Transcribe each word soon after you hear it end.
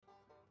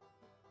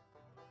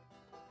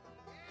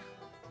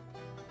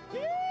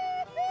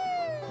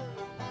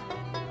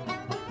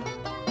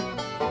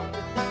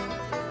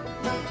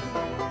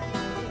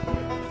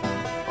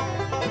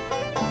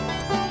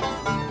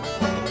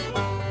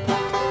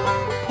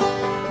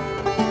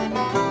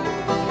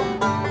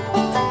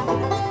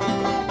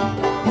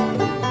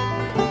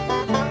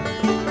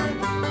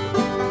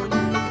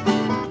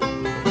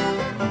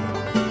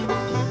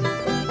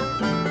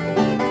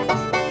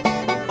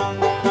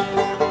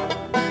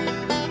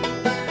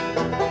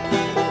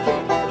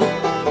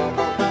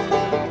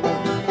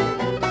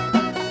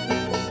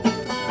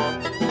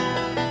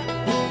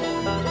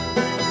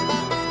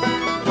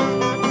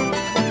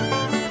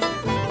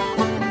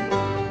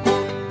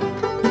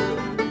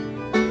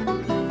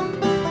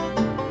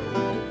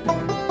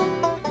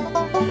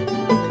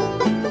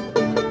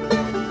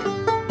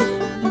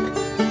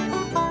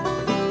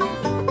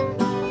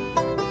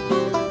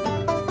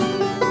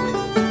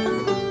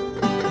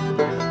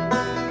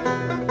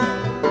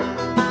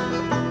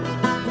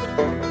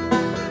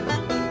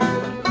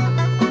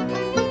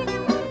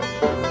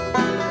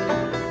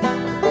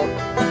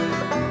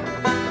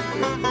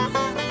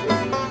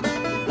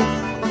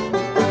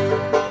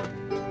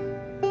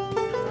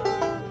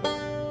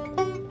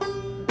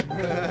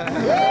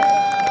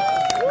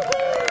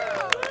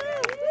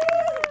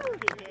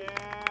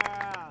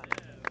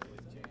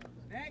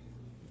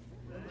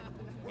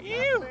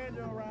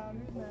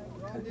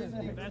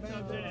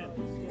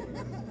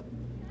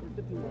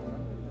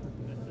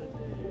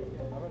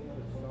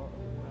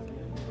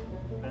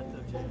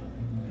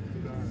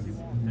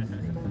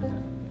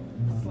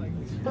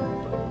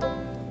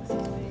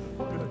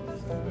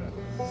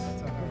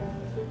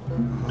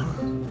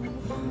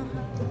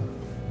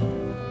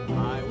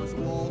I was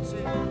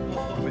waltzing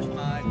with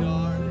my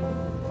darling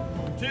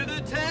to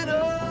the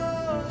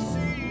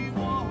Tennessee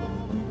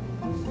waltz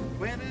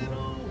when an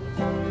old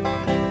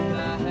friend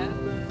I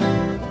happened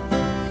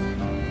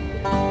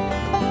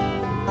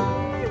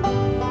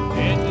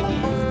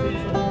introduced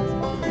him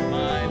to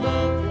my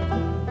loved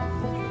one,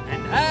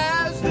 and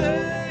as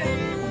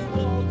they were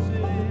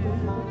waltzing,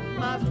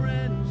 my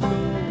friend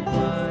stole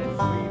my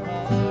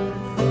sweetheart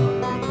from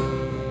me.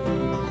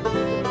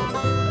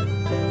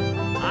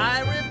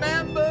 I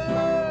remember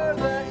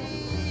the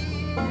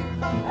eve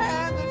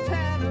and the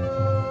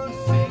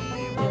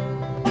Tennessee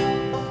waltz.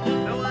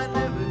 No, I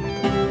never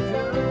knew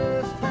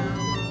just how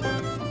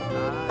much I lost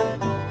my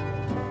darling.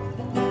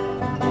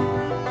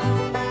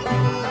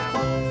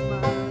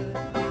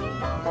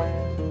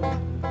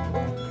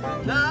 The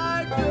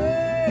night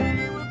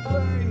they were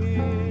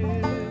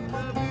playing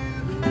the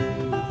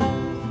beautiful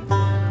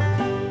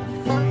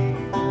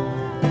Tennessee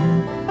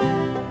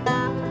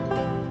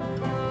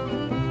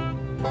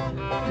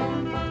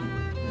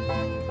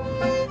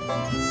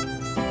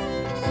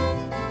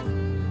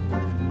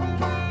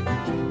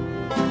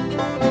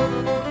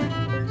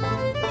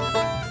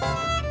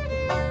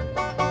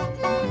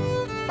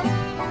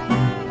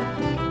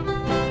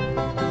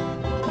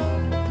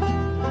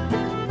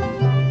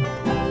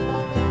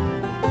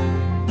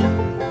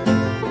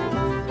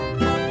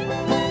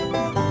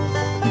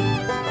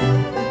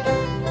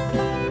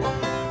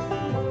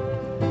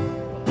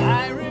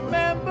I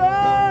remember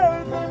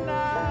the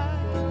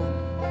night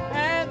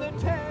and the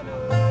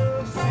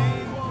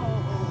Tennessee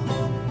waltz.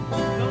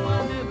 No, I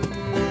never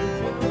knew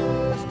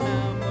just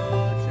how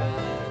much I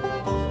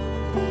lost.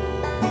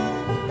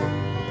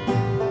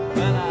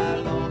 But I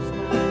lost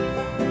my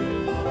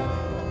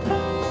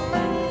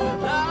the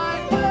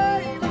night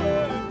they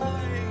were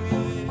playing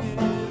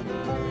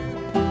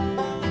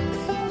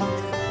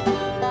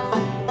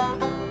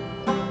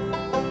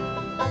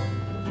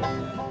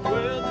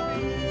well, the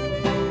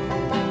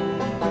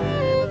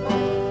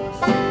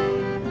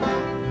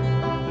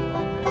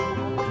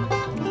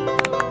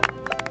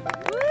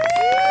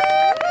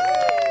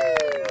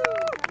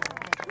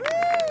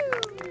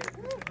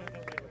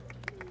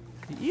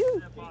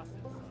You.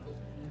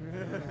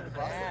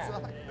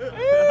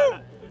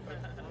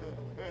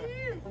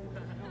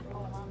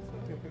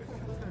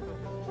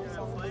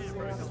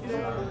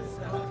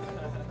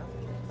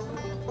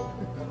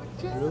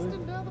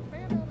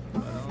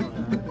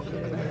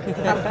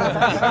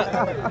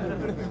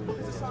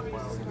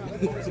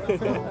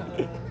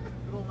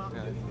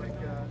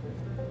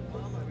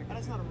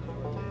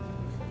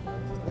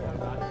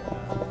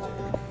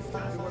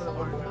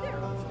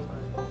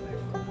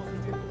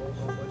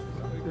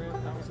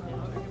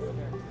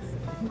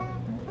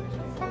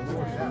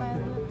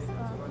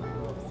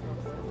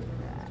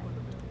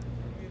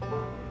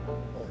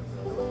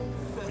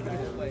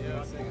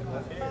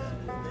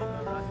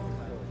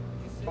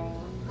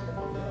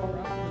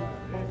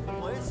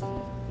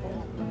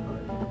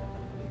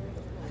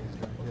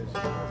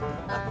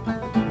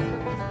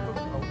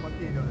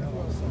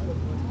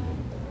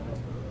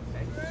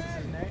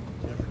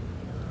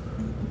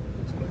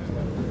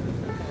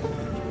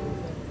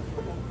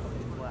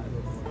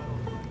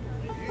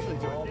 usually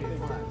do all big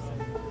flats.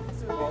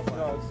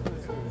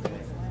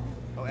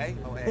 Oh, A?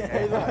 Oh, A.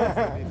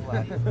 B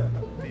flat.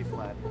 B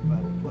flat.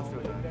 But let's do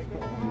it now.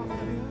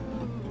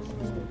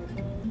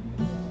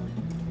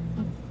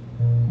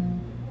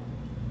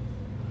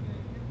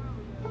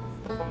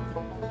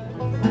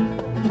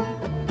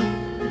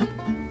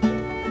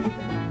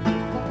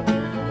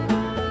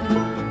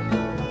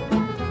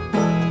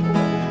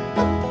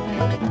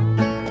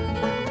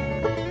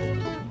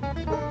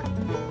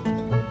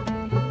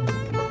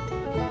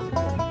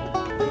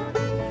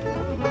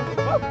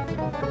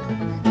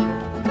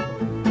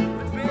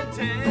 It's been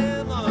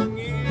 10 long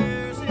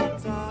years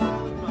since I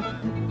was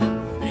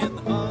mine.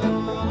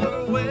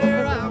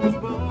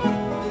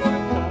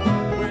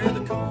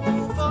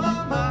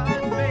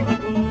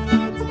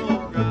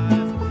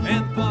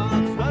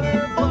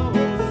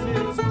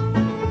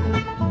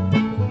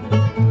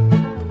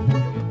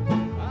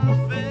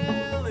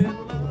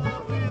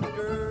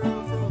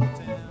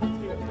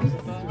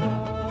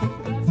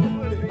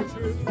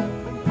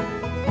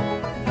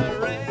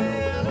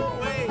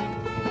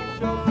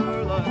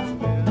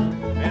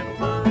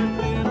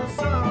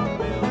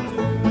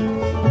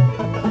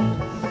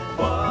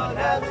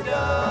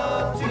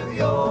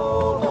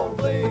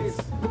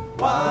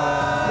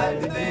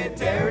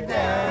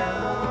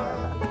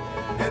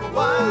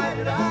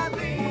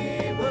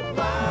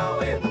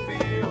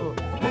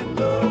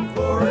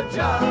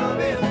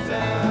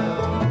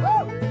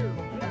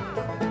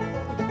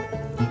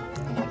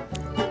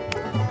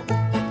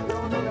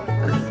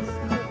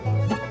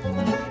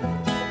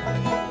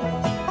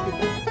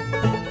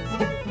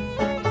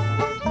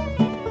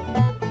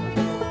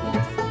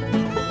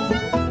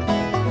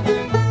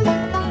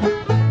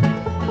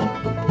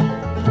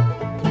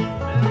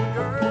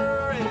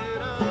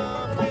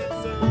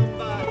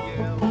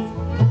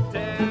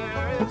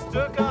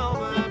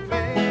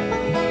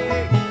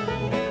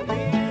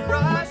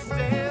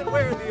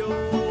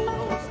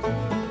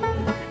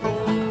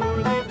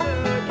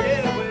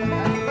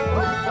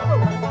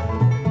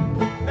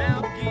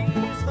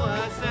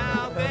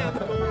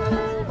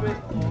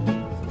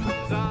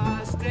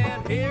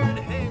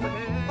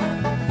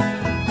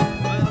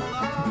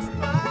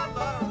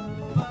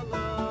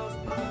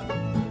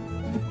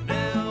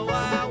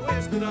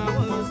 that I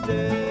was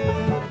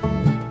dead.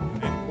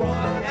 And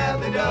what have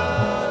they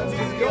done to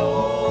the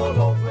old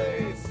home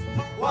place?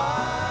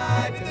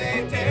 Why did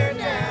they tear it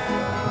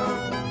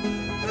down?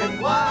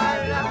 And why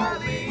did I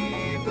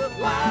leave the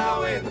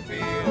plow in the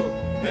field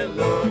and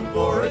look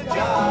for a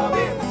job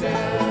in the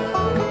town?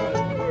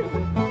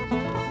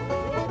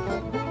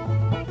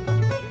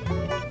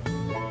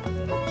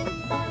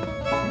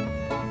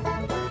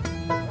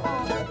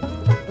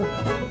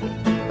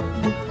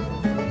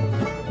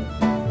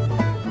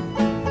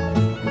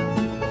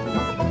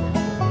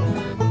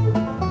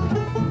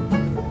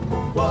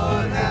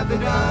 What have they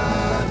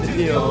done to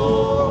the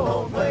old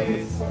home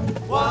place?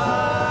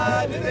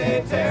 Why did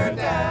they tear it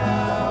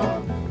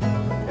down?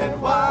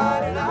 And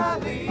why did I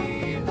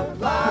leave the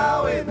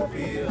plow in the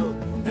field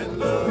and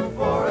look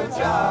for a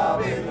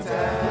job in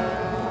town?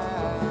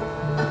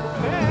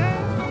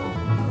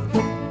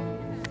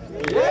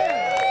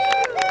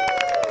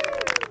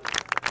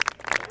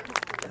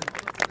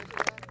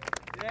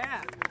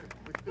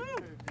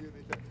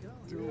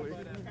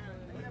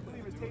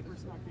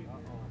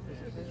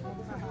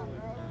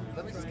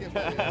 Let me just get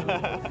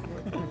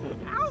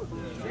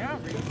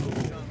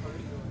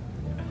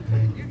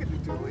You can do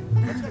Julie.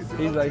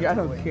 He's like, I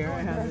don't care,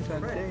 I have this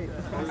on tape.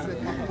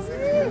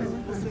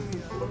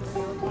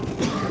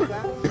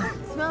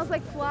 Smells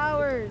like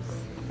flowers.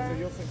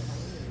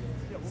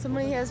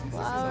 Somebody has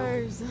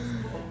flowers.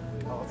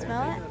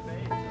 Smell it?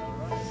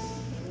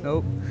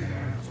 Nope.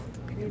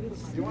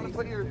 You want to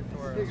put your...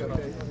 Here you go, Dave.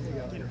 Here you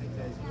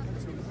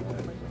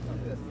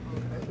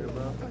go.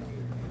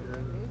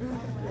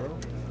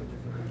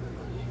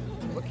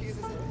 What keys is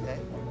it today?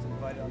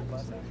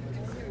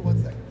 Give me 1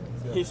 second.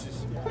 He's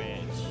just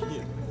bad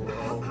shit.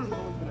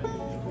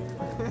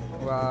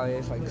 Wow,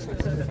 it's like 6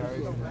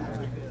 guitars.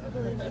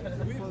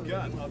 We've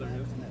got other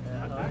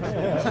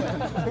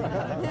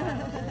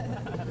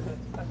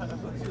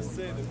just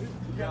say that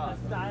we've got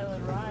Style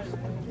and ride,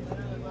 man.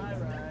 Style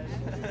and ride.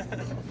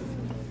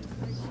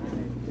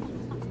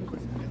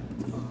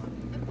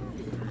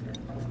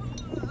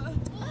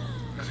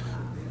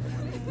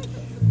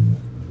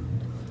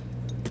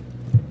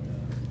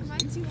 Am I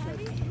too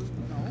heavy?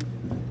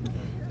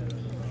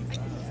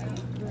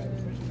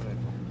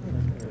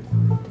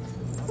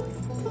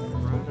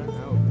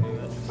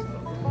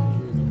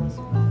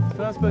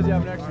 So I suppose you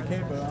have an extra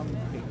cape, but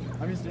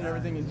I'm used to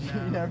everything in G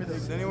and everything.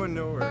 Does anyone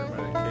know where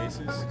my case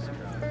is?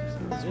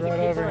 It's right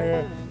over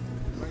here.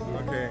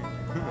 Okay.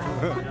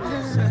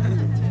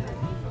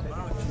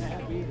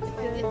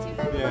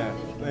 Yeah,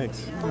 thanks.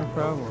 No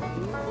problem.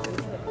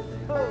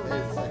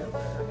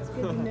 It's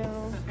good to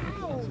know.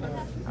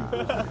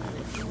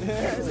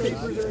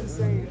 Papers are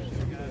insane.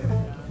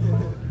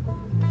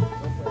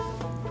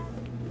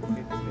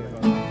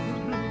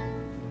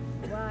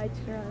 Wow, I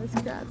turn around, this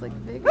crowd's like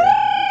bigger.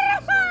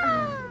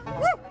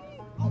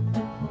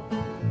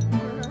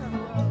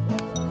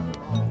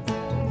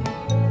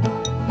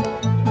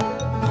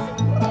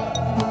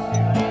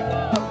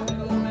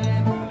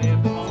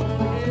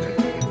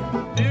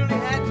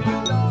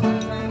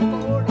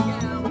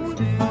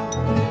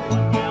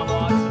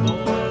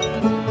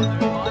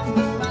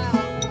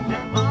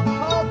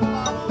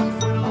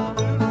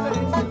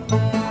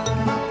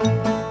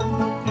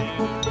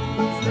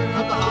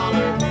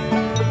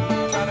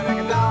 Trying to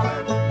make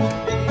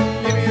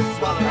 $1. Give me a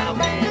swallow, I'll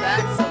pay you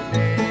back some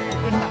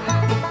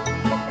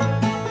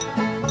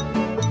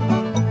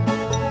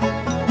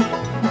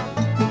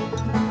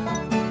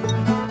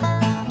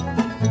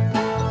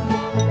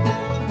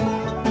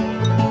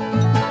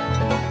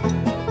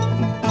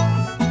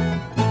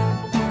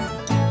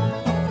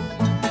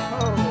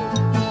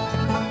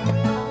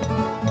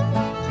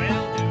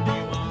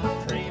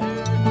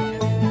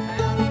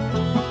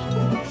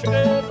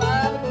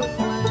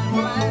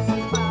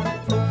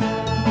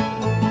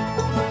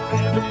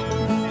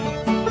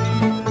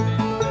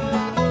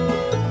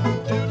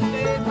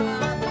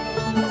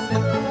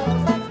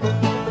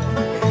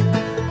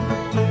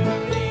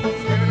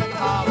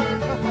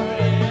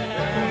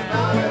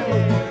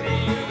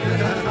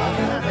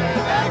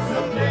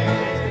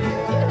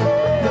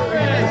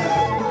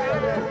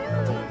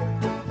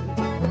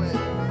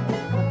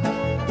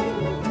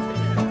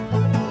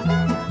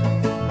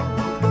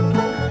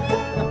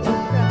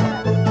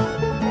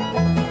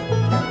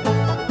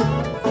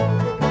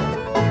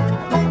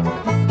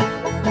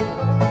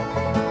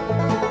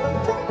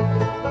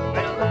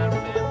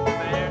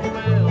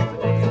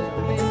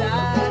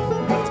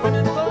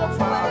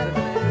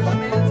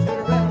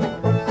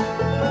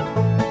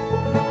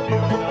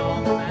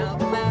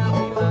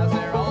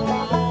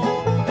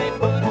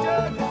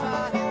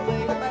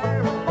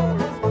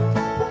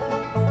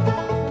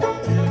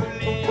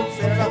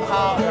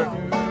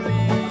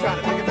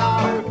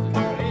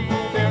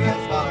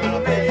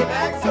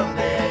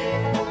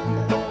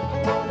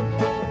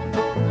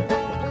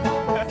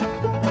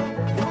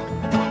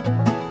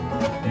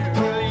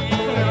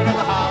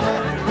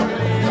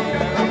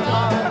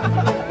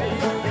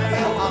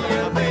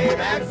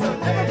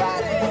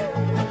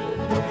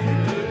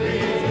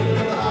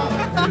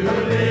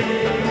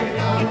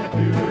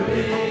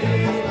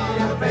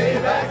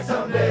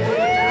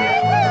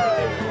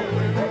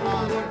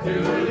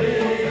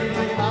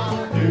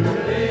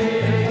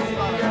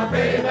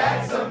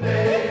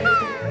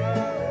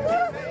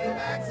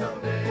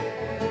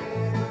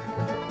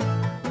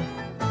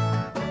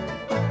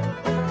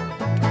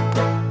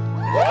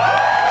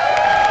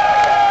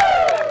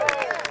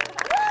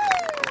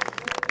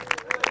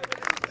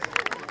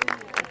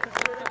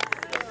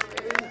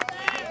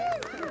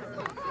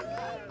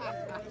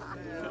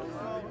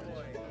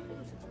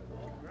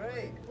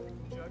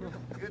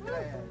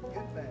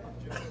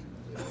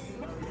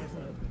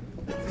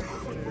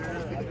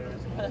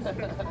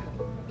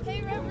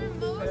Hey, Reverend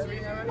Moses.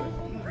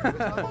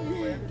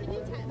 Can you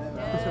type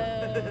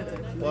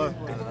that? What?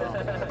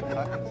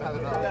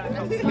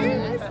 I'm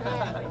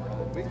sorry.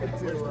 We could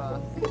do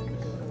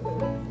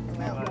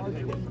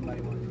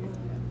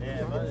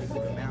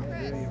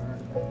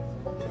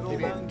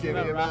Give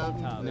me a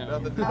mountain.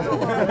 Nothing to do.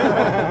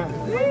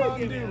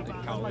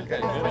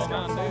 Okay, it's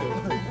Mountain Dew.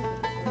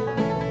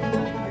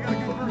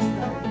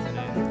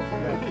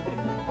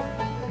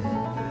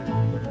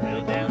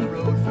 Down the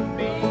road from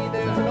me,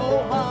 there's an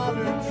old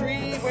holler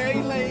tree where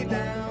he lay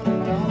down.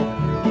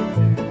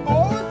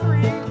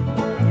 4-3.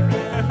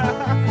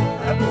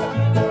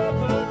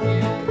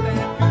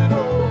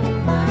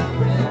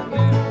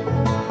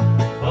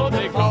 Oh,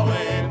 they call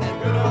it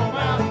Good old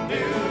Mountain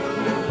Dew.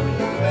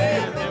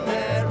 And them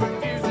that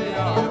refuse it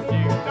are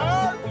few.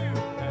 Darn few.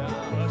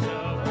 Rush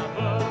up my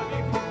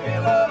buggy,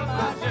 Fill up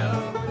my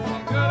jug with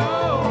that good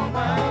old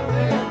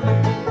Mountain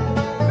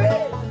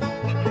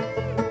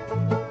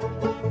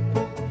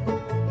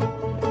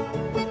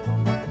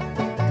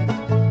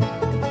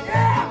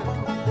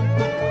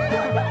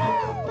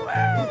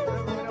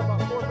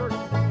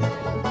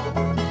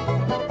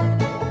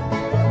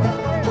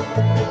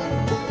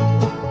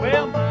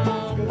well,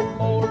 my good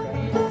Lord,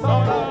 he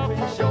sawed off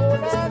his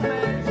short and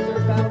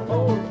master's about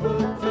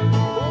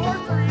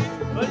 4'2".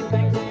 4-3. But he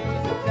thinks he's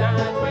a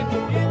giant when he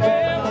gets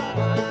there.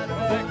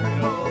 That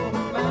good old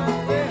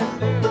Mountain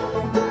Dew.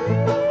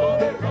 Oh,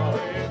 they call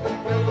it the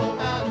good old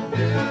Mountain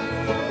Dew.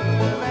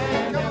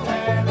 And them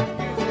that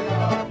refuse it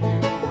are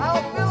few.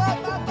 I'll fill up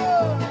my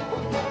mug.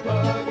 My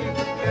buggy,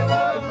 fill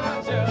up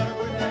my jug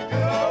with that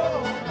good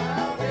old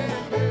Mountain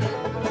Dew.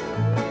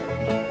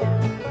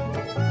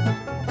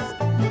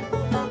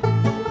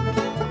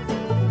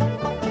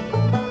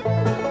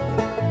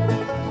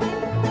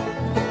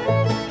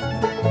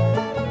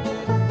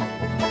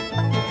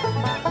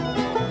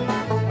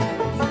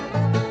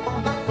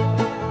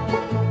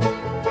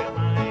 Well,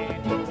 my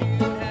Aunt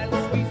Jude had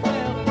a sweet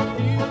smelling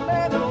perfume,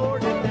 and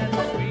Lord, it had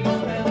a sweet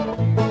smelling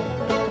perfume.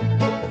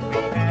 We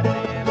had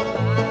an apple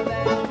pie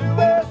that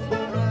threw us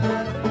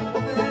surprise.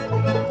 That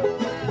good old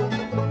Mountain Dew.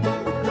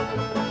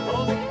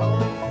 Oh, they call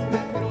it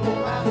that good old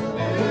Mountain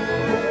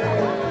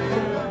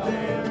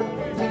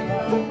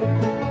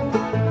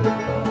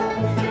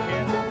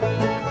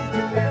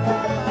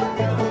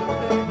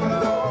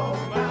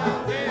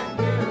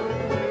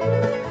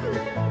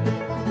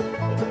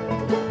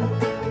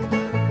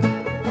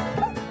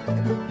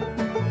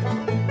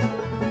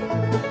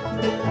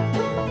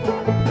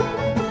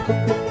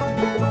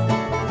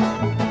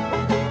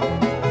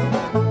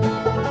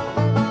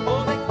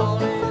Oh, they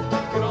call it the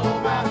good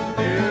old Mountain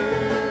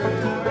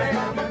Dew.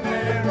 And them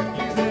that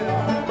refuse it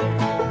are few.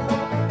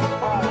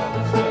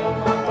 I'll shove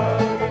my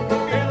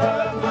buggy, fill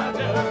up my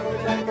jug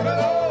with that good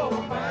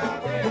old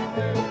Mountain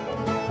Dew.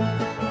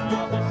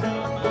 I'll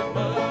shove my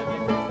buggy,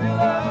 fill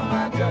up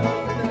my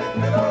jug with that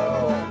good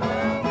old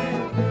Mountain Dew.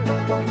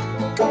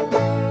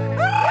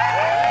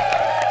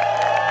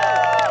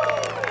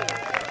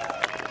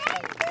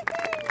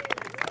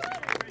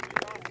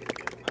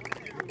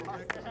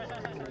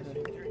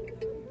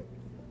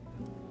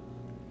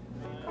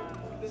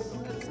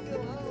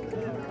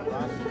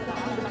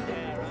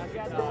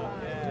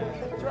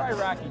 Try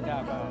Rocky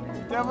Top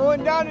out. Never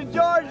went down to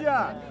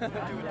Georgia.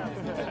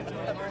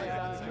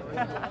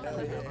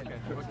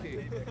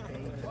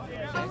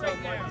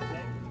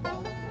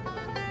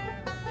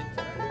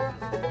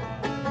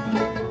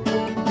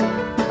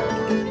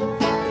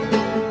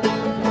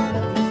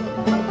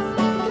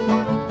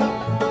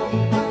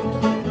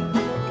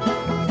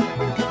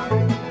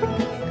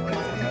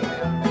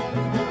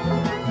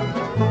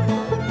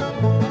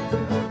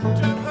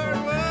 Jim Hart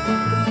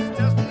was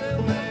just a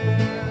little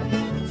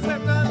man,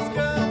 slept on his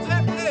guns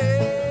every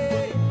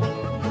day.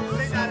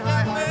 Say that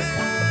high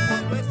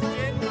man, West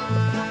Virginia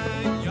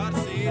line, you ought to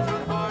see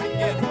John Hart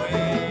get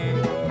away.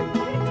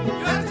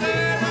 You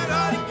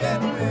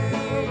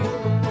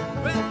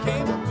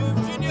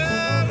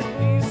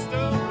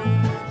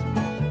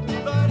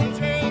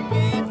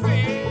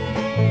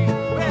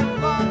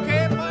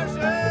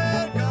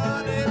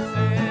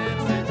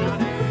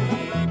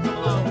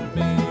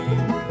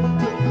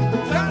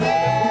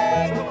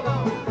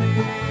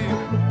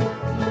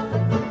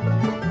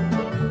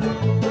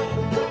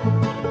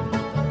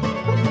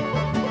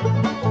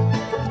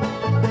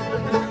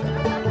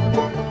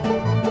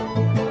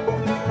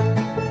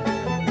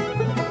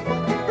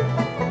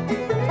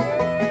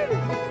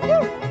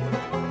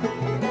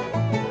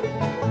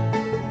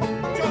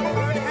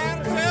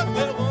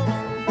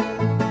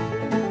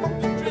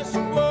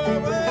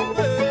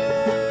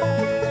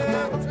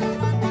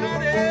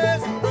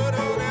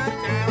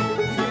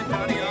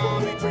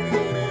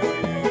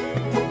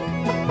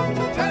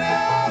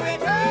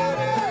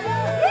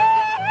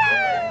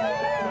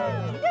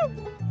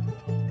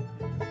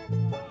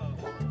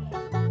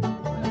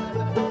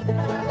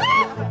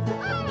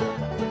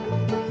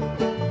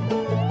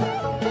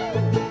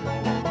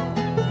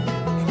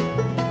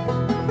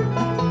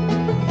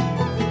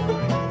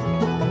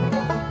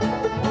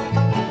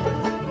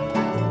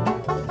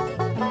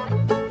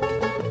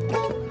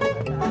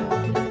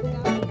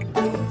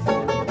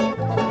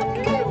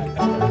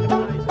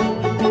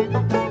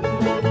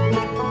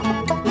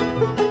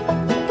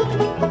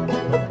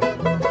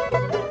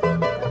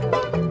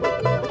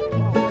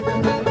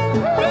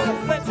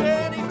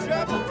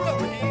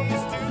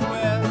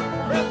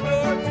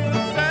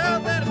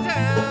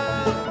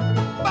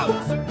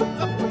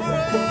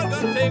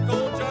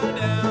run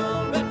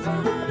down, but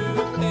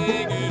Drew's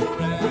hanging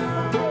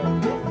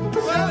around.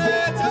 Well,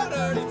 it's a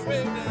dirty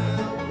swing now.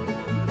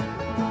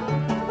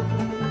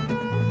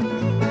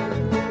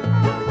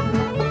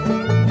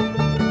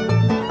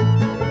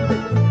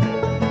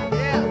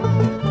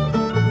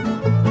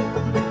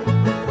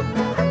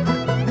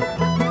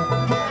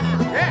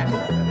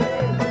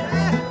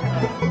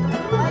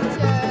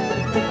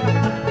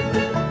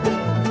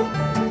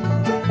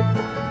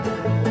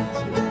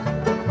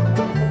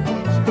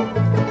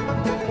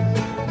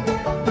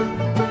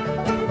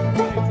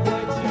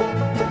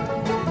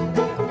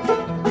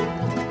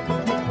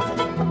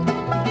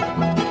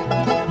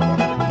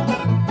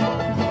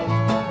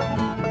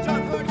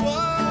 John Hardy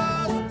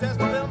was a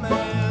Tesla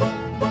man,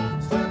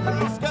 selling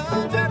these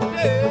guns every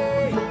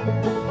day.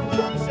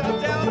 Shut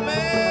down a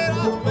man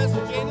off the West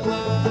Virginia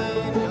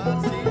line.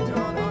 Gotta see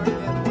John Hardy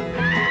get away.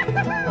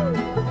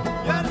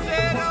 Gotta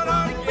see John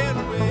Hardy get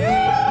away.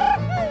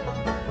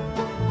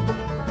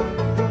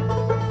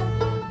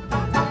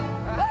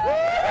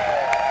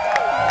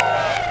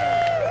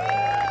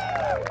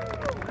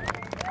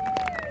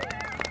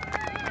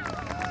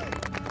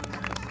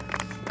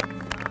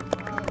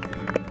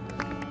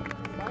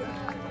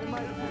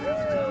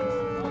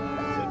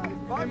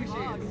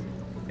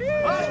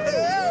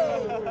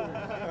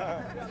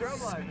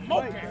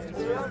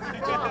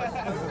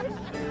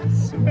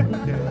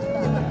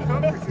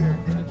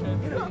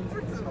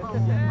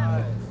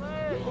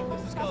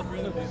 This is called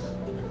Rhythm.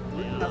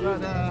 How about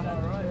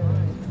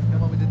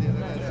what we did the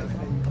other day?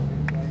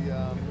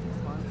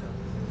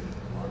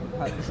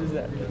 This is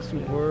that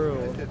swirl.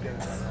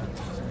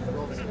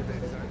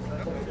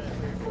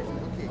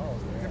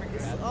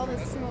 All the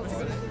smells.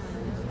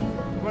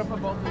 I'm gonna put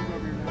both of these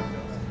over your nose.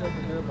 That's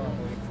a beer bottle.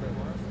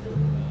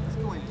 Let's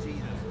go in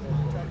Jesus.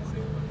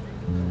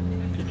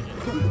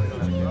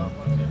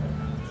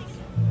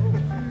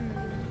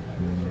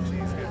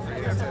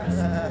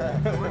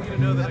 I want you to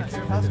know that I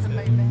care about this. Custom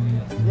made man.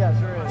 Yeah,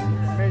 sure is.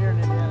 Made here in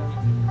Indiana.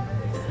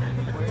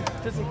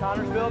 Just in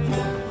Connorsville?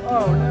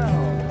 Oh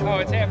no. Oh,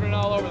 it's happening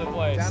all over the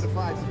place. Down to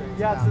 5 strings.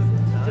 Yeah, it's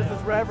just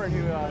this reverend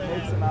who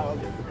makes them out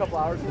a couple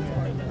hours ago.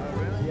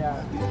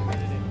 Yeah.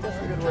 That's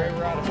a good way.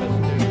 We're out of Phish,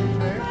 dude.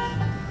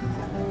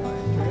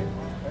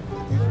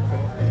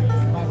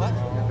 My what?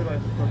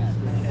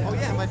 Oh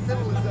yeah, my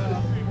fiddle is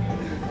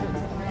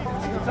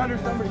It's under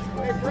somebody's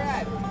Hey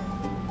Brad.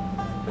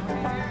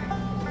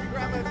 Can you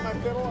grab my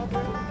fiddle off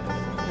there?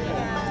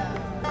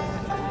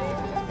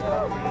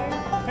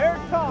 hair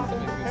top.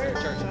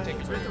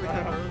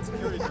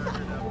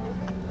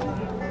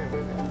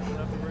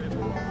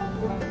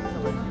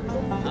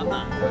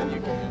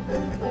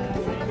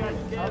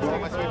 Oh,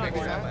 my sweet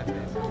baby's out.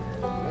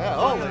 Yeah,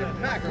 holy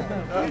mackerel.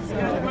 It's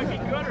gonna be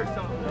good or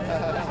something.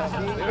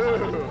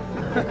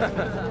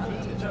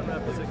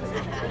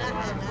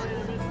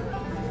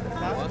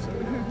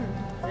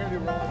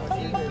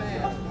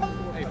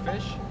 Hey,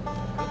 Phish.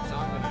 Good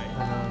song tonight.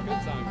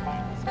 Good song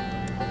tonight.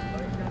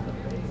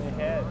 They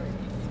had.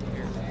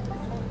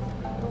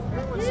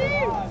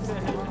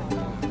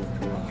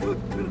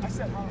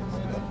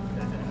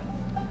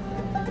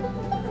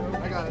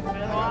 I got it.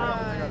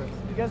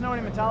 You guys know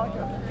any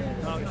Metallica?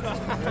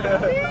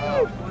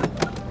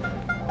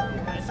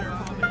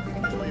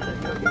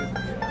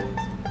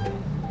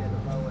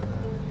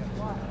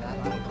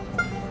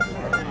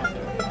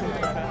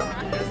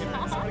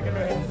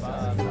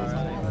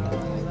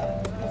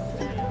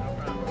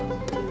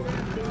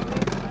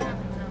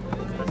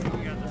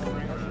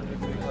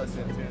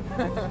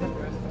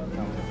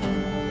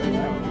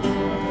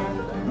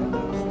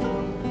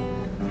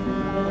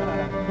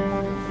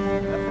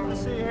 Nothing to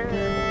see here.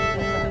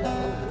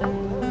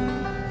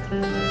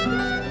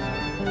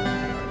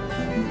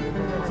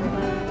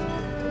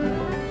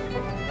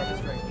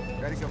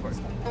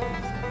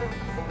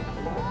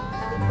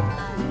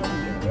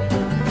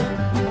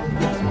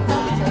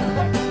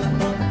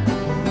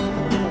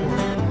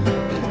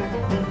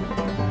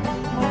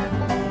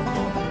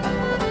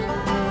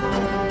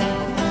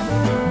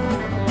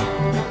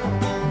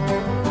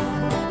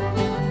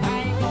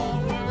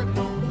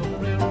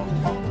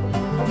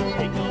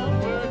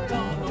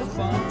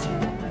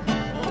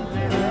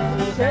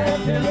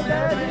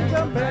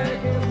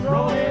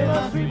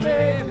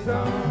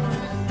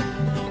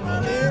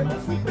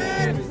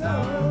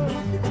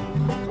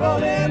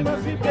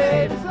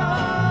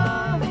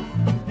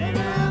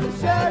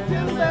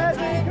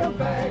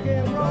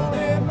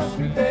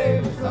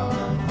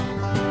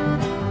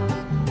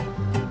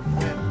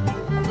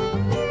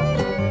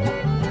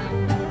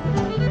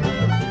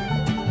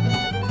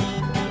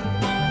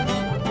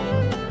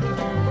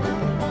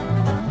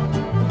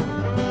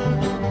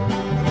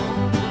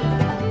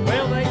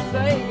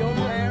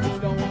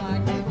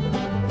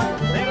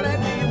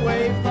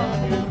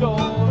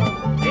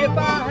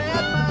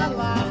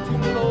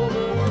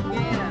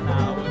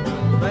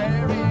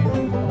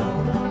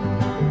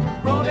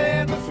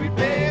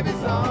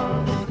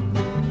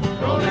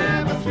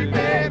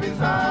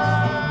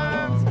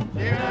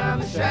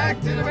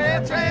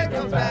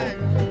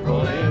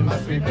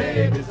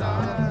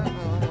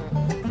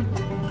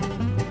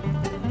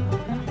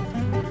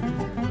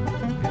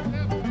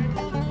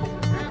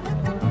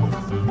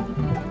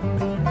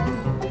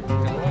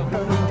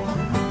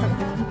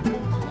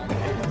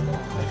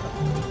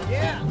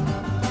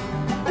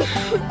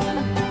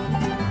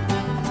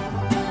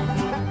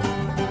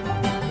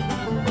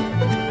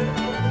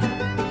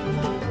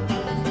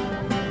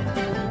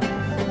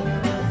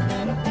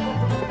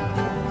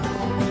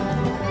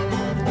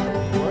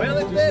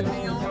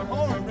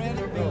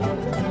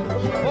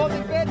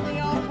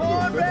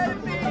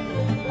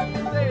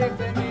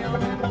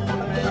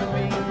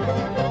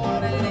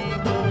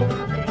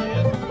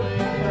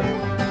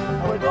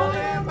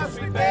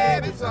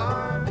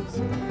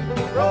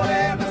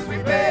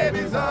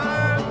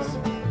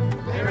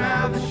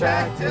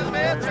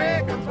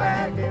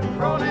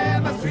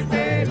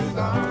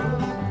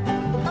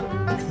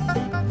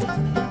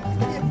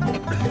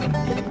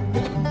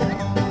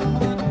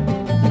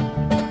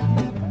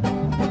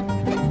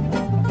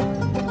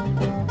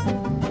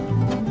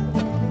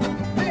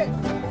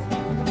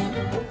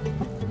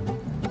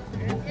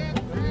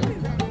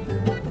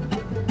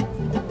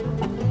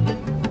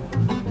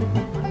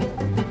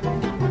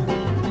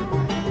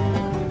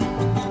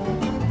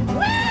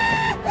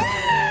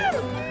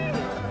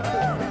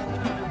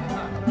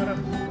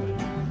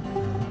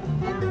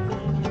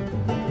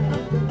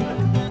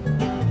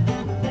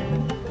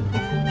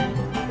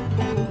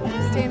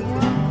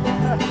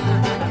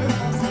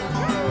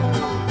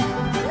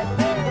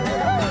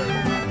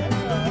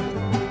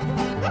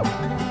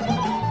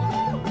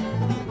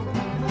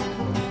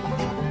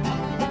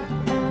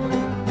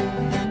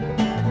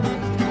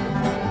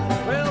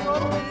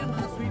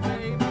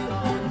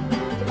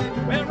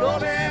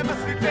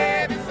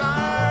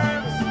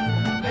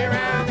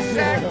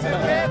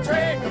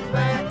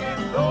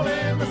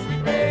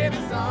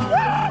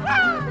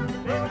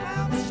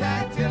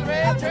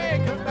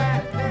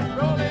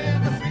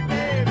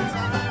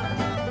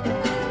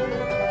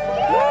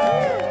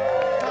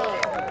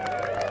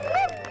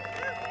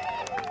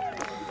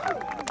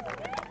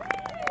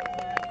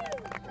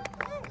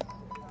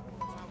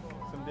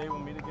 day we'll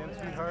meet again,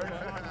 sweetheart.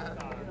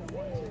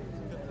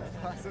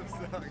 Awesome song.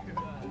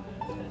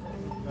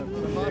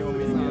 Someday we'll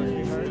meet again,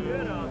 sweetheart.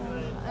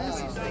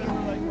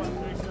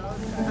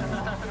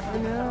 I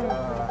know.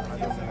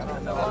 I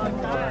don't know.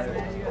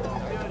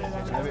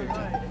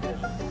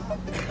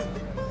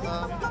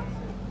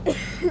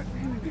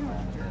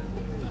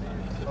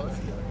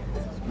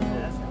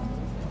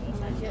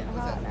 It's getting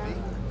hot now.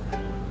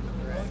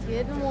 It's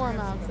getting warm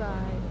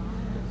outside.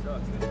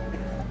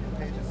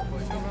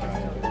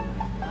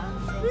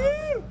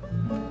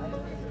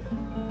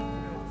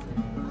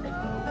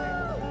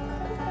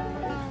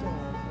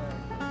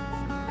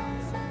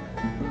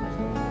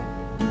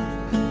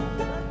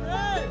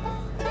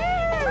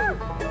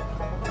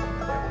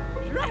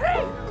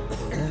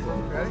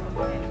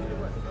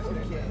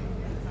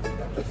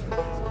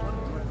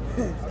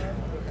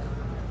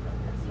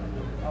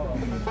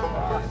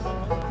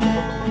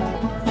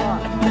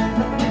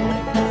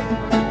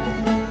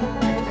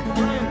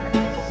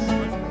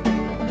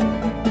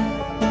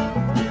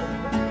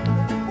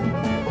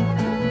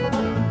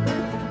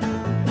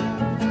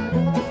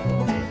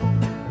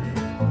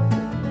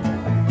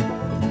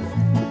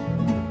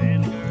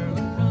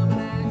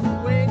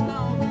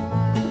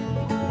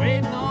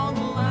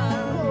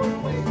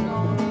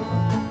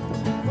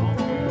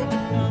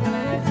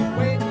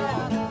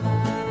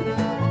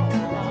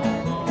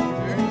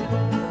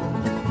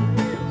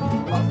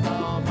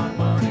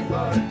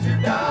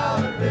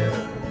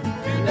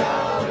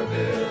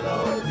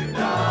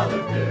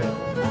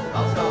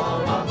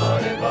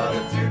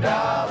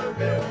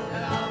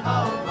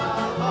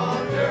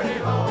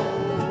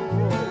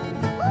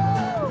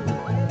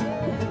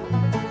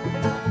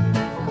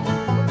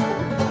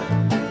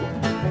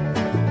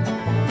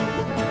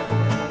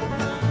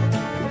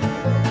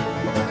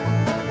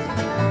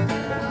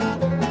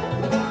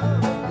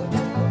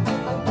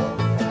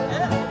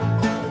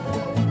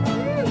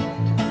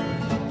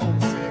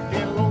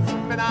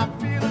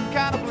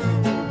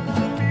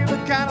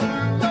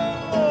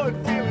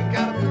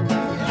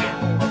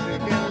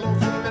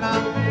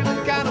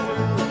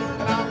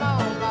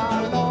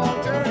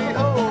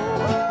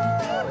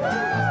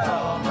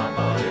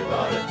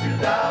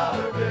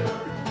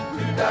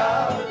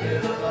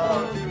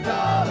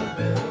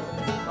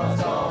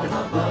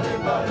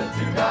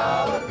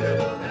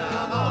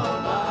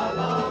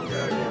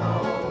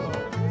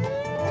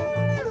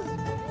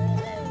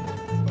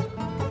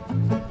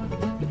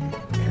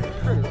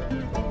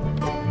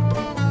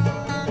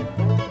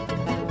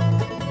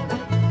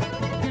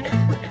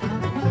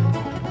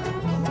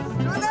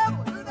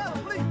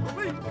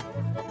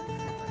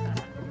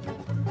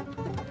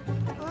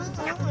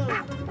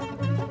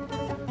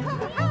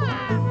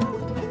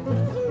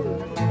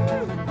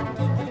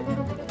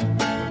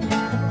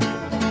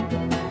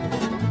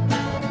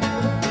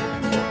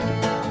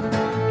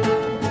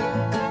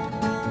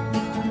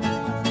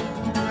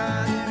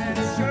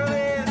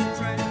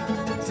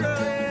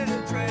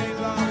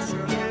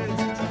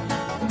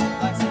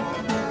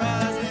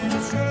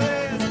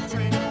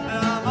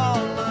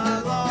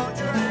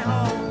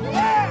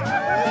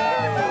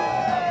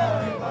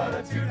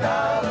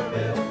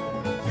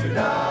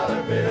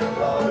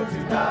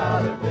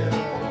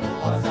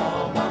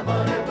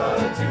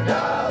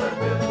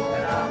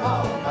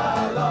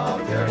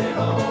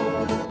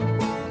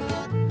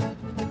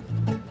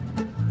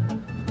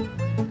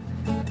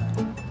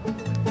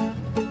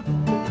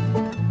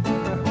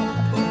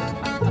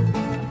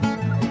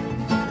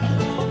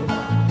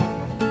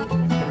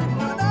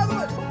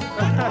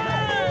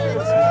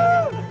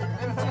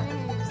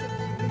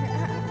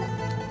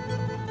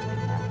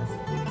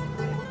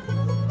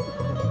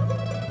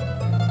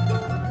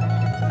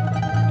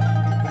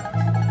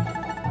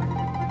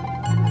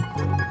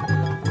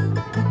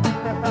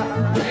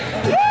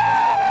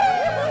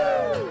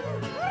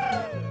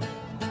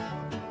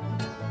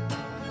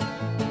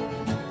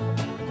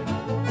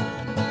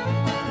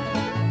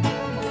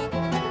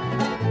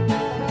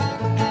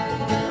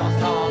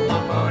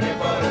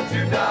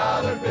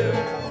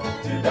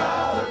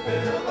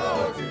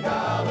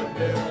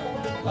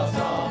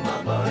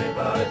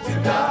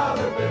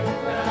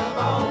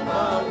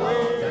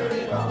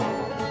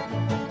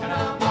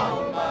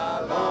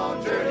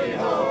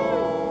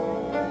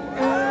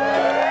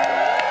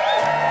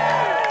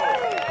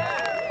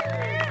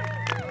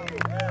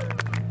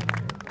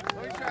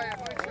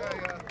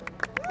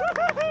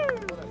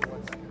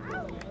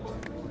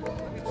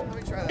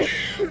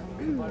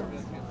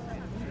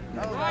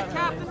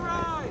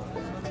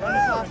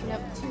 I'm coughing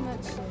up too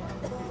much shit.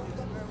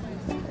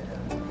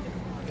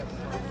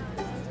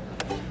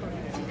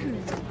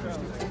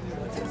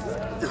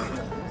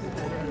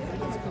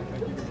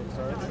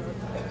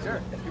 Sure.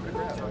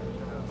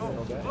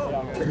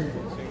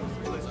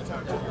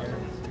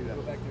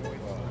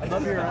 I'd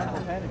love your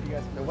Uncle Pen if you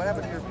guys What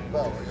happened to your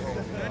bow?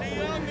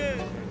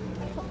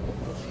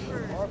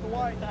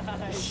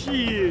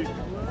 Shit.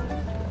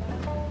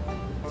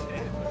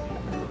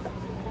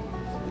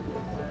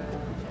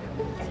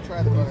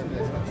 Try the butter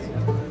business.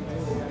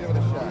 Give it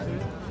a shot.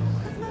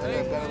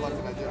 Better luck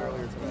than I did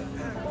earlier tonight.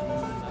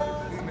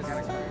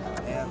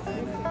 Yeah.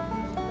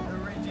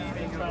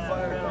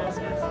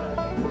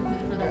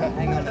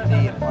 Hang on the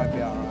D, it might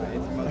be alright.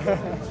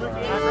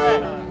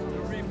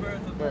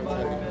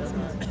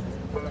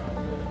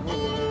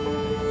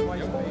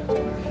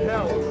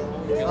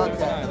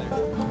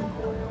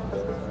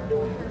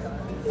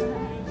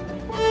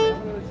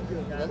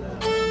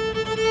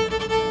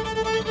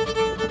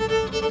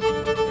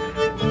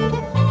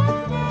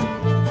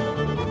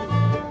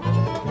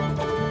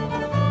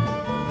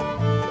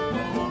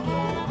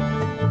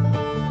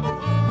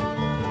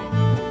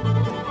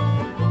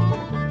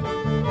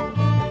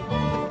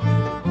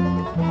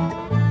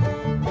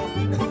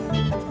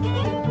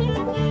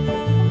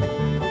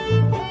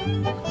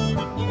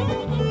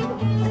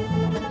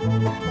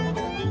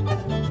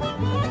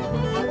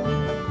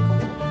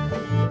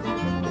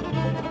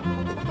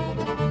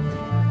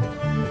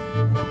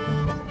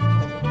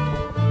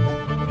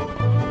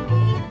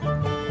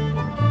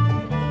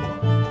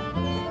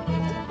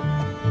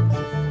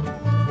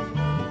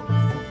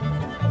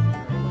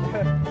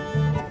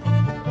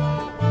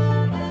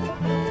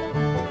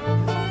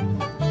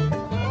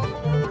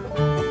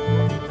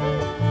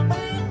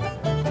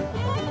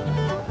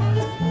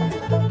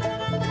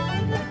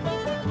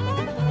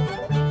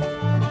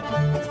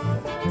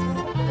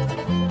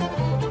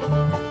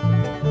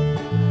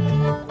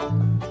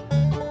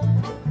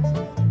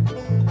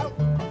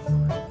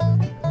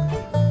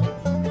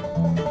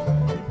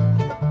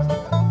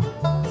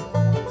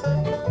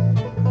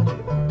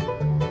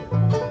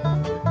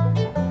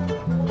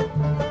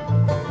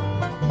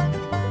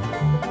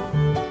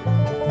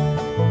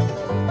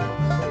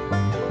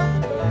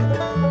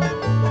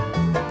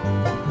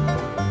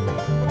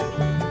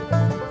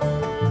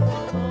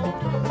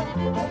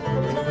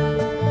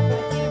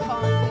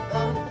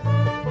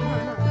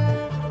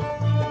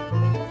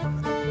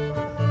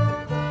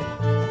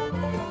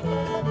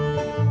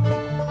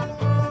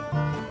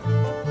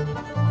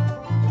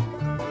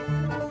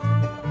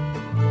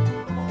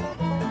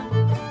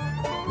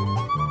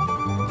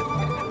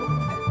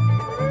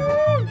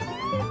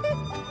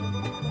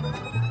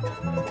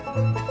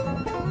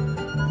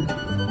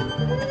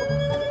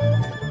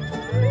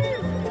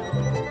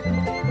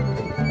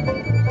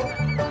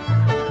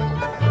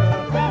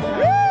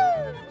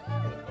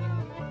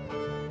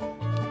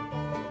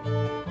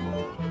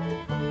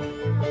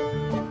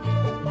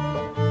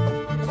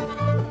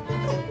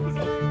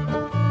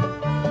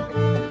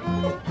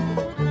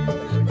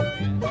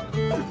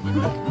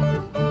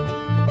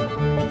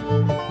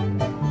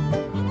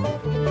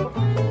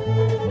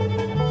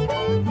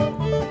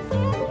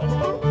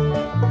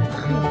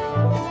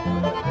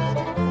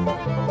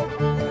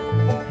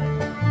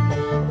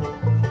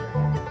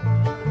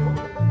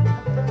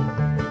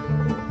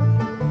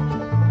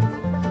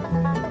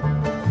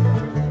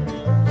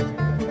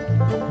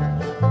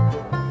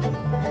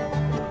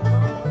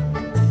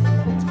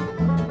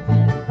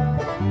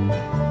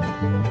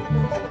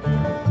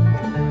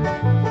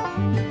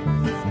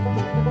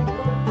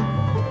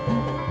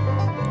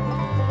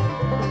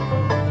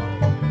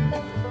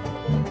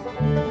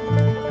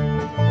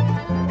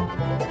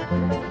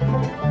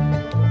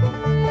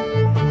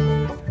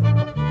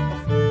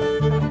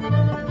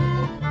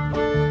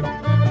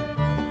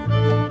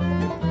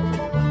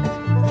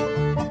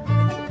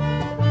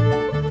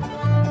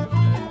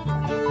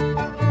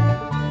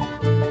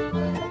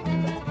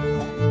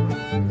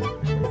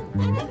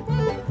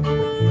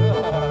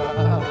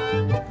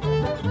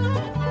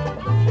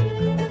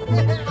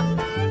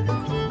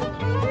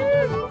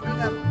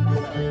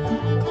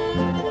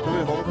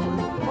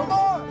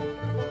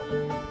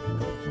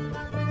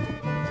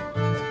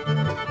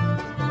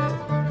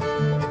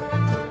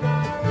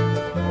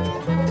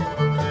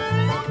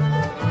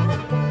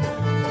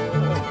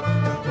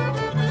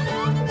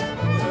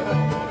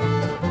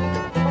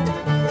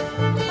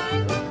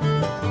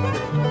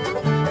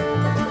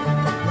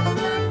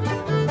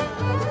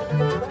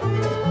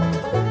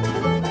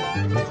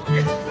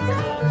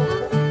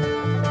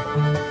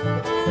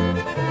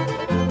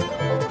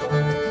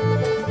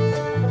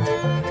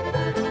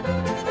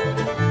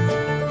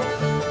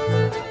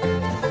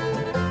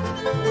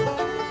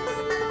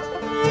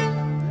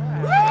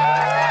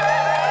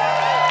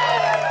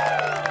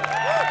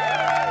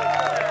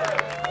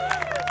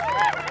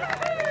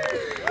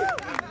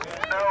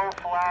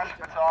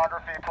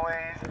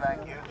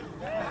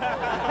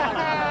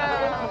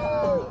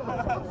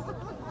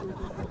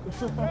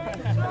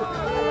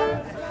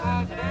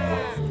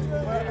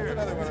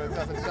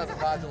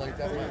 doesn't modulate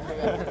that way.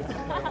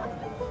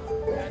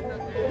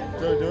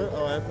 Do it?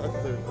 Oh, that's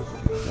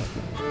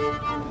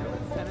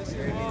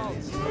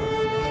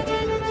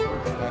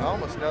I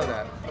almost know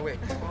that. Oh, wait.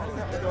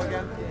 Go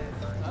again.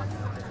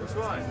 Which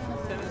one?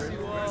 Tennessee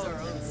Waltz. Our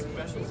own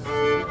special.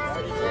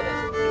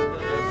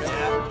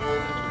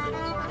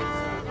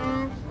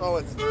 Oh,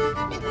 it's...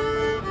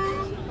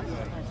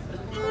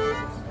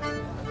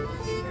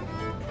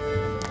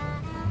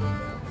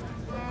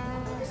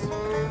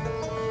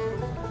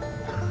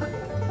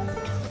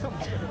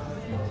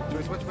 Do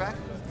we switch back?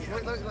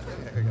 Let me,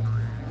 there you go.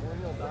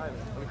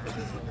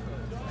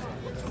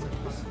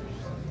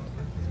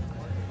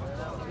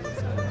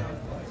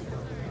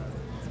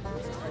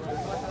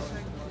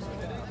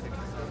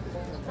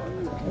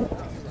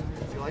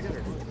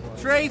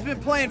 Trey's been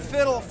playing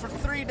fiddle for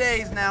 3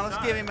 days now. Let's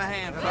give him a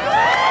hand.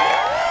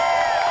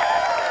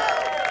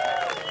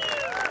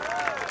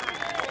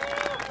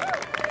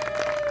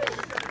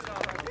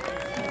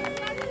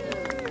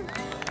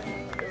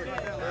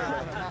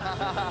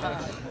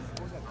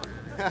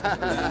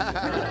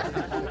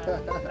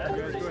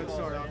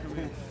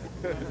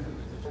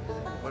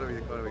 What do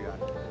we got?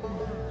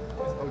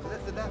 Oh,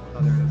 that's the death.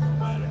 Oh, there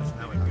it is.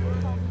 Now we're good.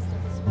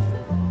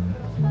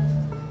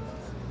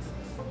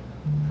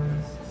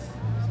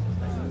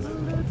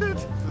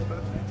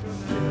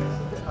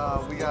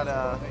 We got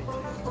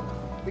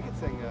we could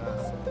sing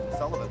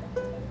Sullivan.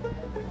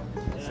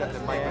 Except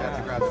that Mike would have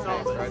to grab the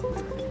bass, right?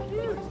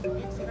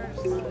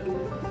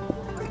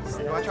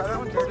 You want to try that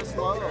one? Curtis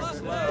slow.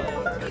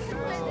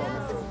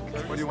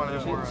 Or do you want to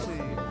do more?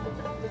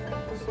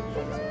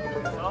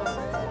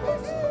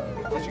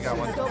 What you got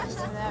one? Don't do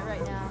that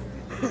right now.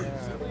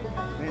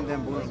 And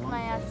then blue. Wake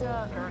my ass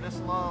up. Curtis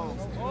slow.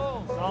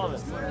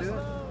 Solid. Do it.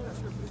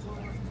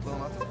 Little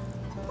muscle.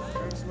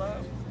 Curtis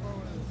Love.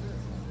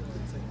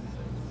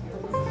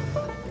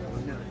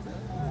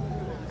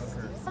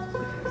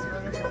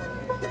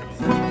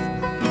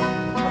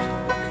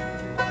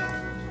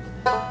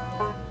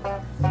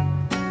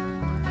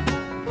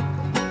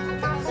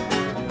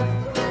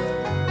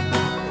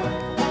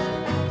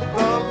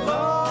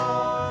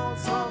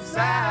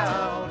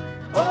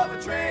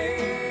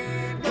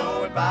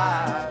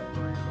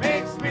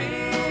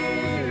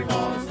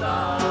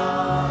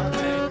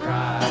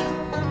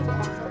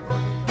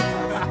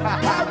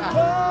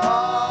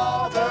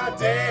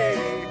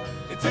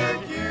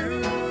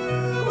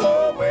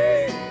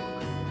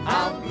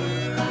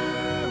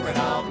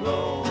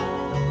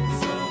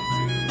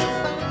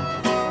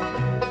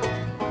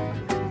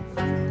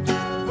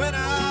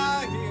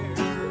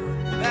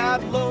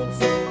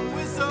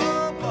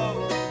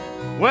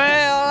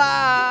 Well,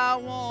 I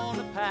want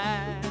to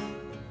pack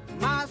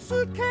my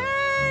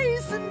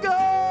suitcase and go.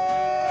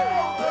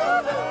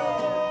 The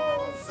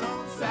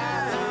lonesome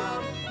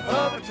sound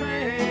of a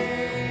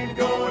train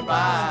going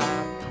by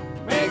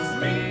makes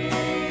me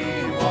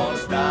want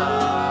to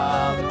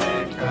stop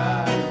and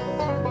cry.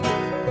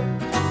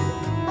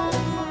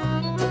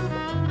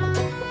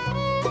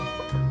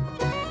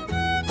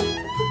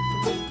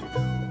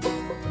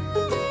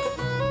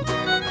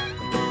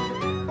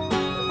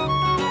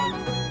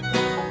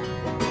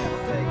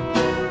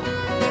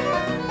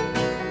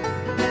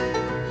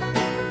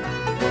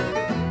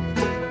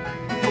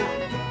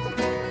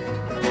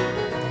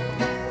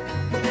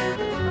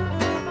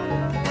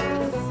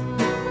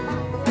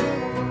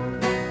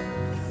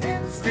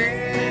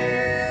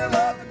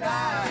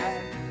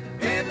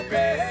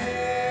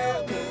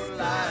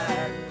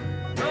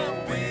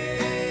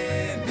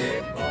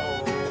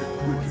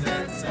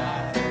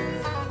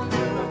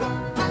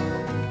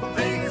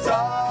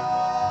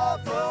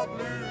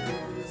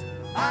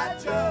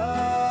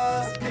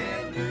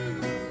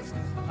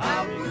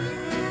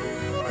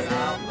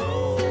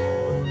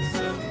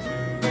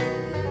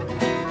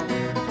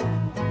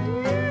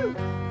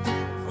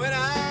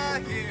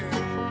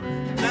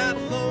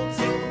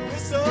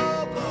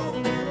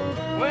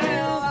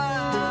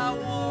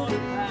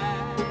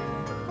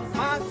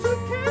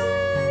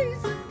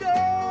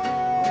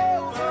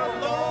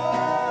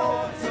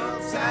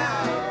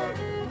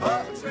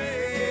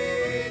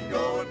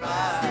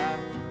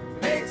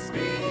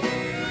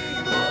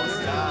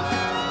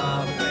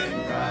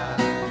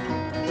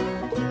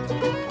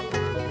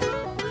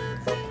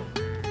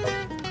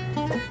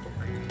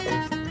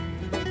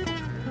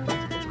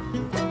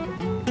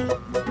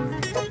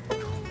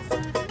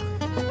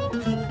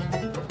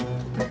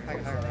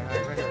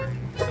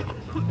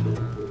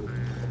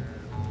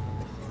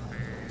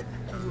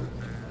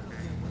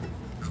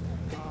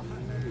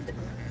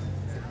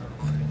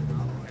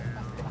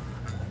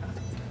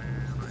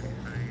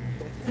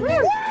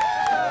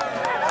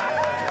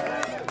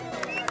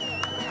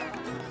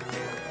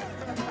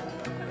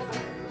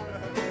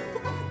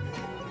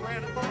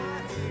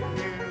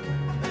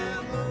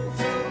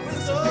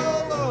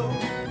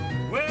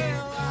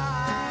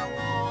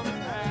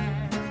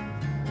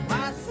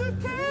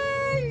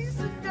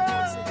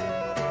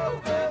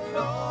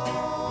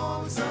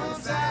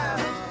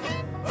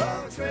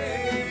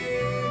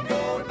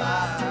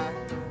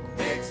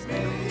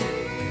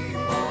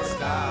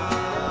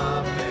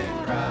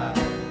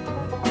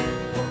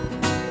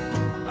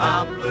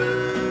 I'm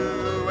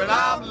blue and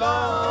I'm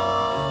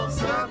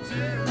lonesome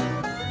too.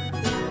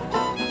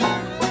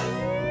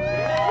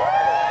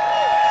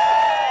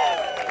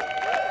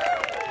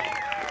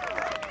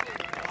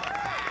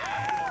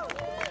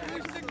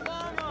 Acoustic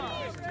Llama.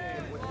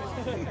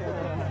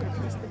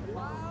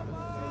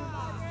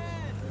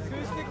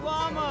 Acoustic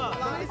Llama.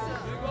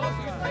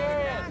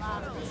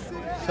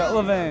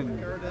 Sullivan.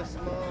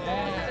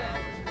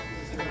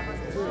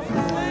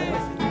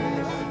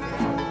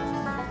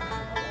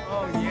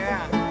 Oh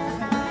yeah.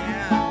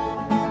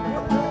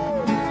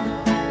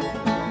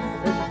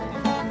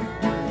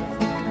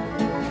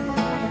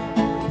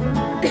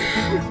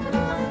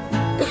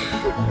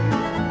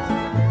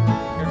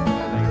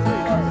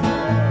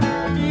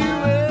 You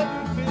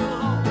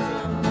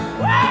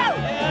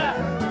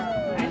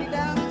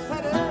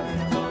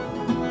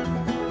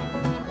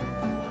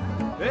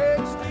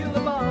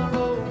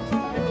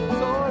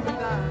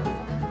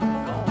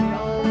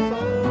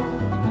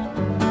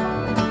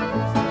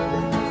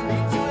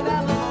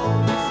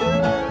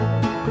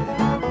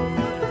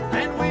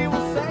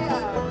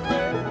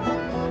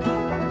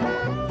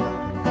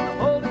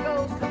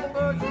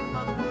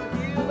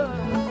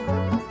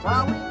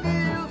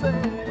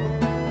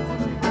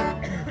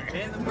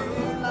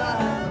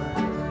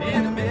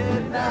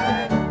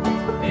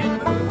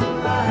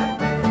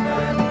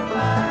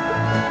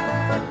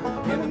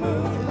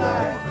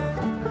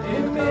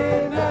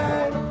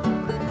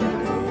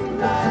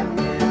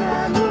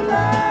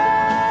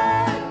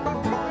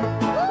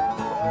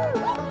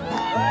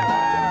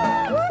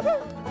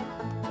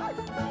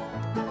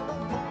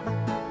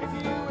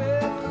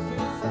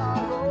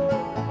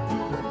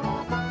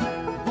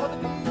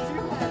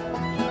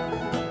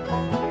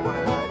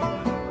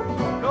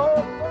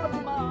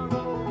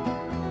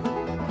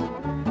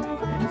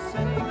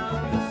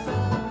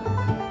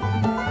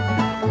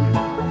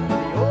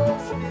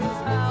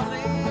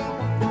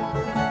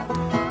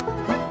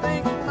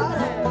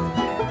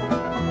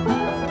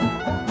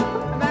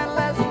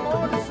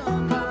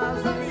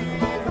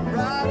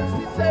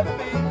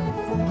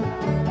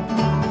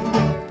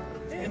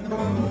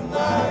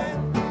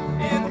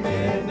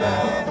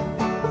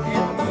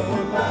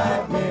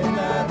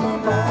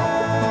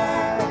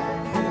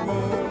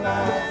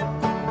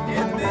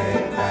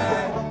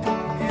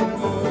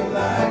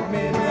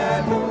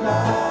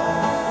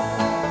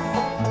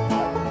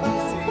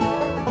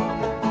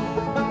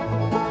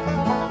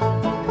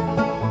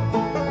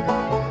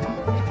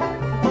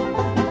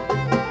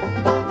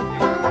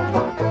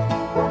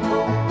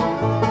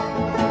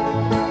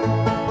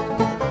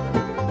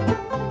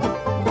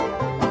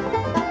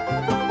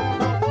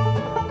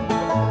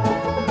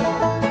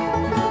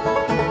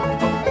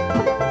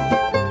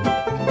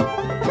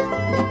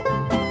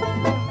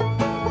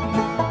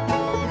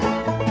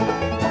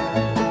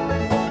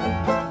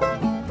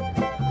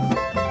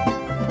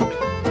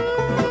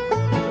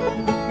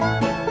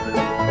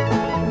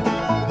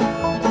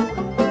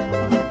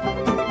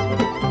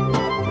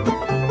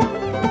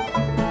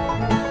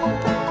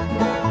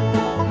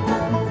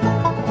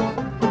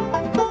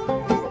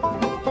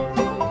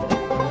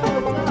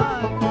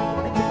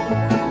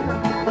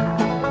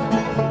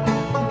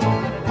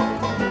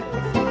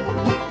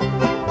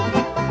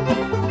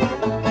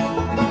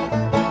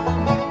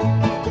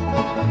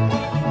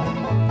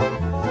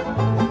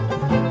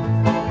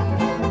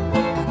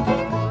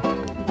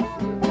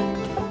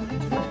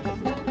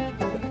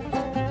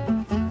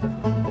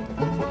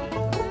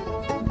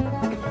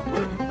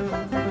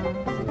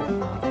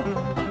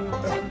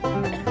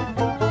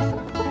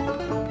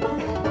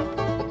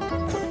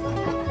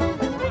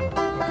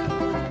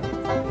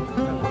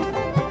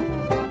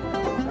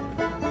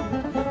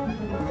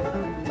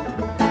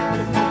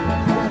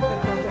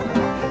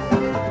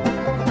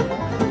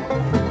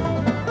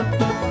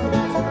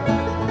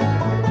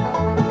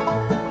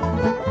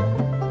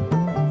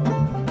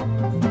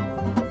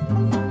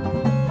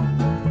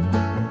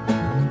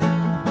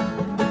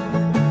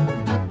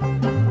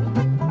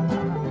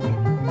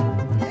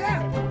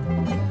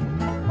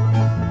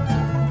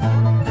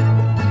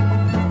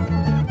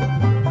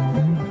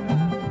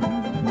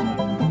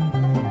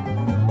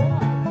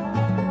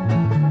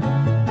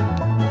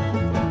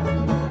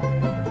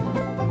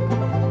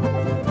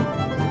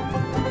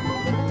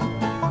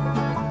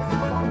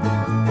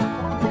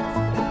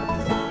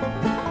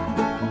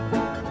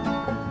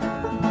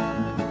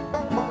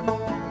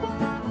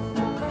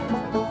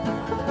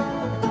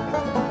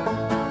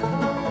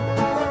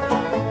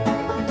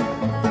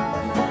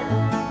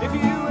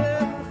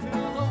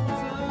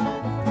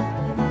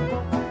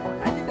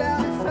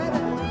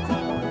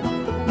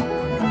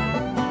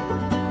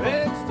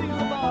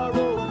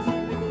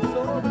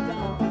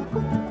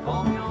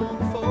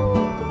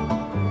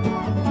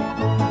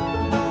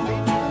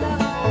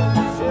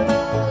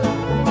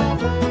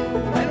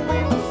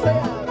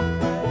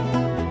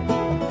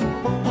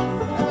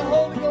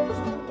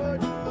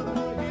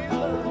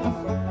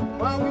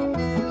while we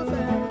feel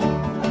sad.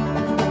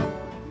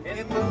 In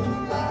the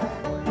moonlight,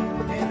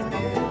 in the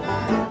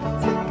midnight,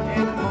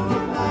 in the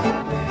moonlight,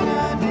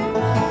 midnight,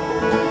 midnight.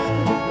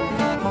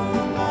 In the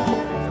moonlight,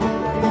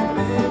 in the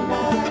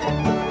midnight,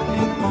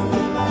 in the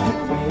moonlight,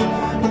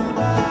 midnight,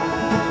 midnight.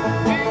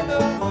 In the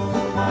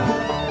moonlight,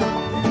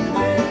 in the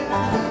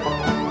midnight, in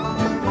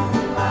the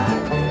moonlight,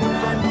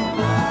 midnight, midnight.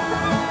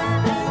 In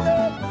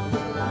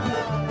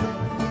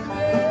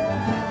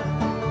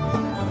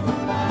the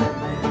moonlight,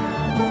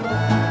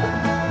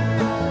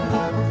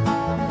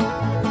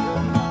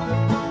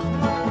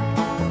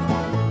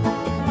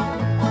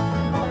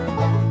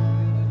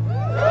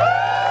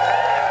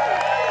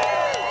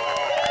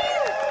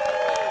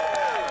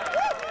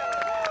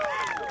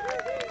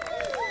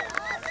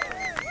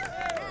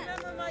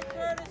 Remember my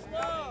Curtis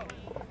Lowe.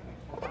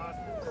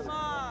 Come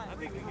on. I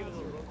think we get a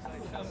little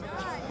roadside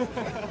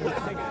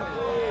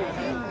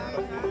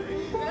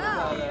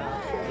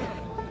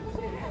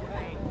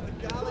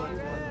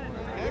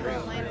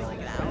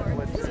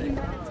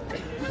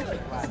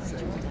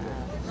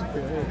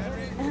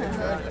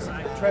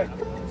Trey,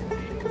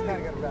 kind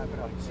of got to wrap it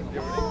up.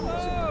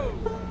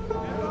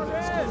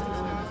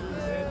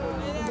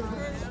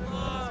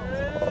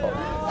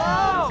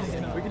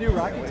 We can do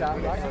Rocky Top.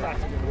 Rocky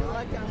Top's a good one.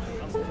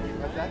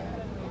 What's that?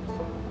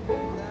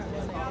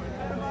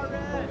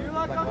 You're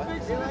like I'm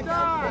fixing to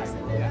die.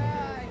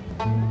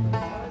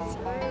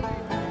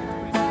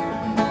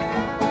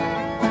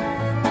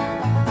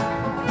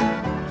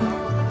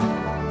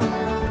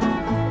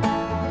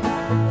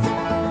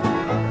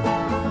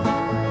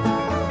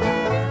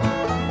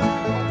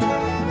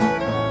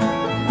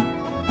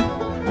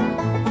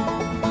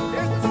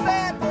 there's the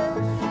sad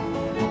verse.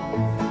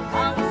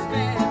 I was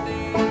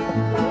standing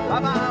by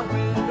my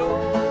window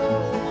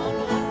on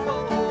one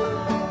cold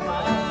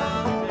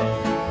cloudy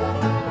day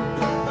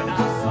when I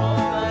saw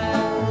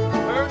that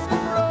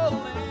person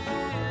rolling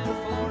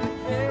for to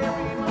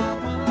carry my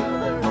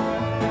mother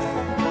away.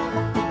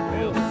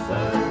 Well, the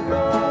sun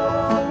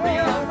called me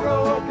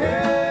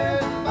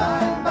unbroken by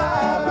and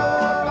by,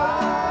 Lord,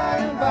 by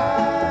and by.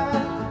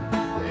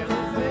 There's a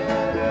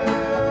letter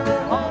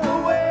on the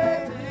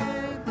way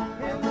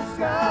in the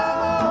sky,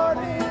 Lord,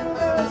 in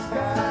the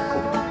sky.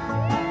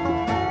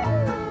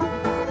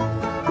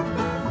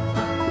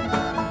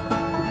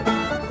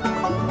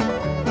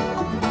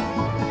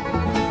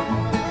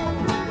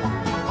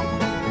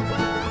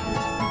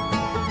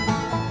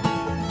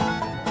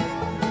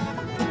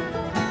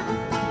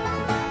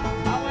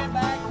 I went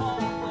back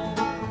home, though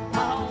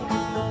my home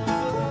was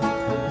lonesome.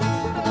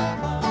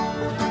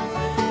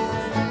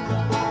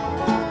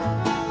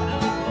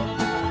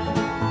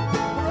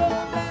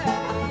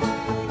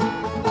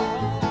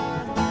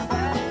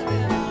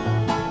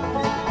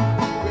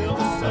 Will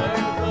the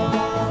circle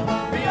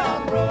be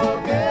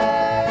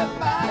unbroken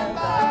by and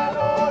by,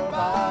 Lord,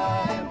 by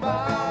and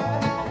by?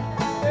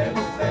 There's a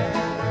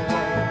feather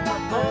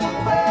on the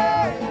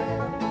way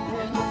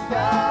in the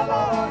sky,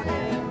 Lord,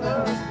 in the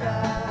sky.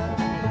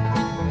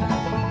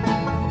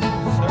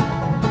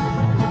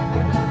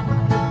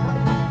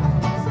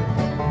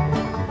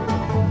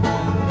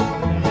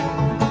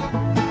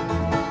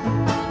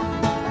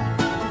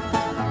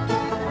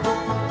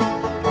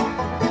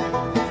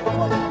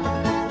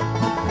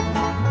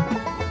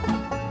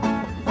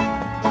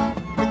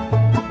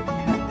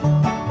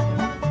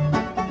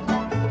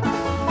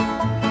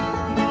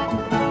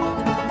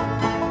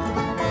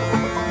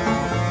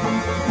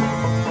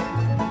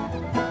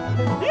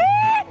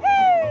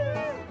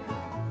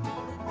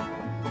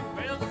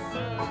 Will the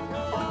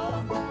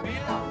circle be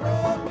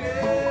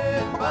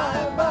unbroken by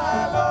and by,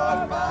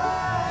 Lord,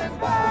 by and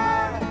by?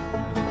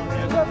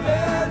 There's a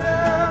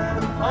feather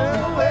on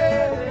the way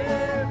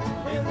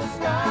in the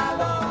sky,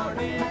 Lord,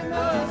 in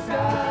the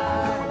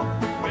sky.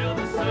 Will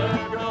the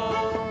circle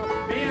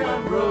be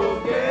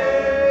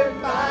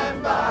unbroken by and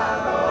by,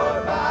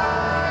 Lord,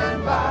 by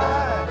and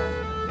by?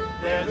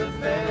 There's a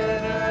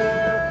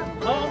feather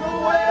on the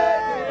way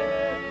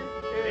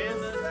in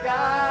the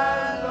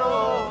sky,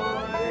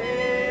 Lord,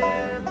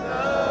 in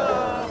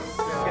the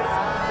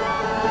sky.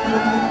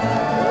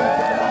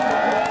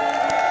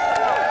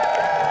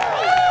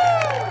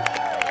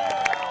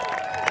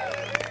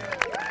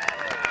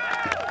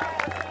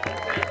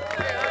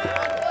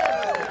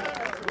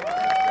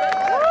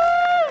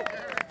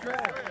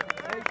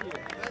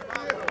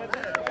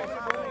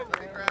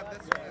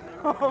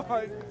 Oh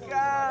my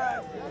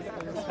God!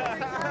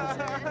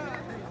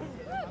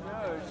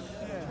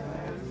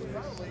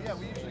 Yeah,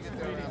 we usually get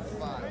there around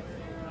 5.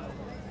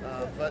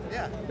 But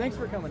yeah. Thanks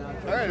for coming out.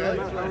 All right,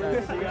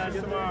 man. See you guys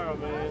tomorrow,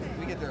 man.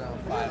 We get there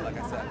around 5, like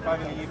I said.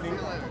 5 in the evening. See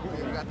you later.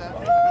 You got that?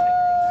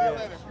 See you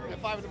later. At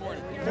 5 in the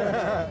morning.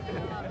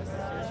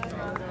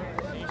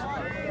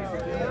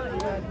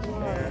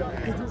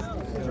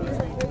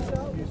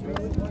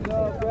 No,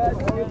 Brad,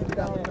 you get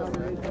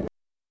down.